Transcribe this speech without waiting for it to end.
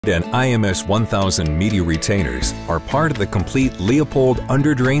and IMS 1000 media retainers are part of the complete Leopold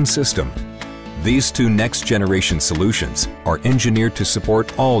underdrain system. These two next-generation solutions are engineered to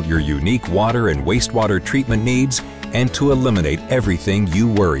support all your unique water and wastewater treatment needs and to eliminate everything you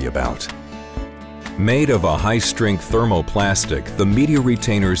worry about. Made of a high-strength thermoplastic, the media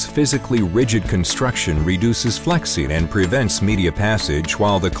retainer's physically rigid construction reduces flexing and prevents media passage,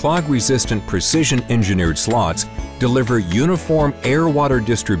 while the clog-resistant precision-engineered slots deliver uniform air-water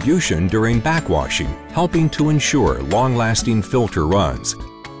distribution during backwashing, helping to ensure long-lasting filter runs.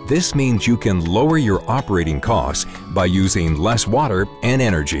 This means you can lower your operating costs by using less water and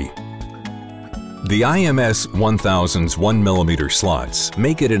energy. The IMS 1000's 1mm slots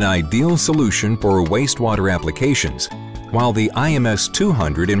make it an ideal solution for wastewater applications, while the IMS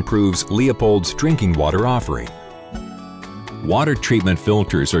 200 improves Leopold's drinking water offering. Water treatment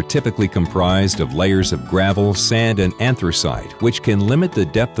filters are typically comprised of layers of gravel, sand, and anthracite, which can limit the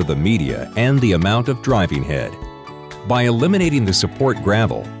depth of the media and the amount of driving head. By eliminating the support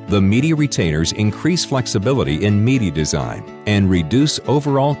gravel, the media retainers increase flexibility in media design and reduce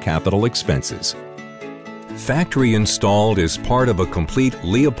overall capital expenses. Factory installed as part of a complete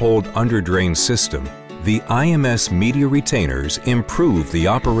Leopold underdrain system, the IMS media retainers improve the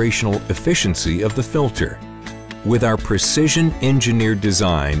operational efficiency of the filter. With our precision-engineered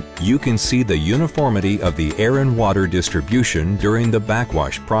design, you can see the uniformity of the air and water distribution during the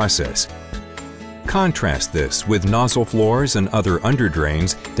backwash process. Contrast this with nozzle floors and other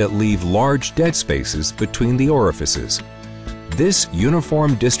underdrains that leave large dead spaces between the orifices. This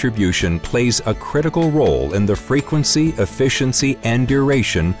uniform distribution plays a critical role in the frequency, efficiency, and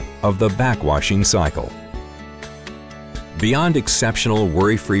duration of the backwashing cycle. Beyond exceptional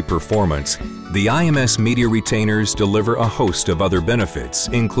worry-free performance, the IMS media retainers deliver a host of other benefits,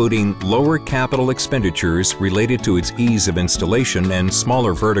 including lower capital expenditures related to its ease of installation and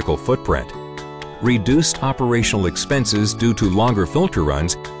smaller vertical footprint, reduced operational expenses due to longer filter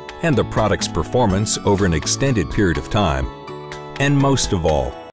runs and the product's performance over an extended period of time, and most of all,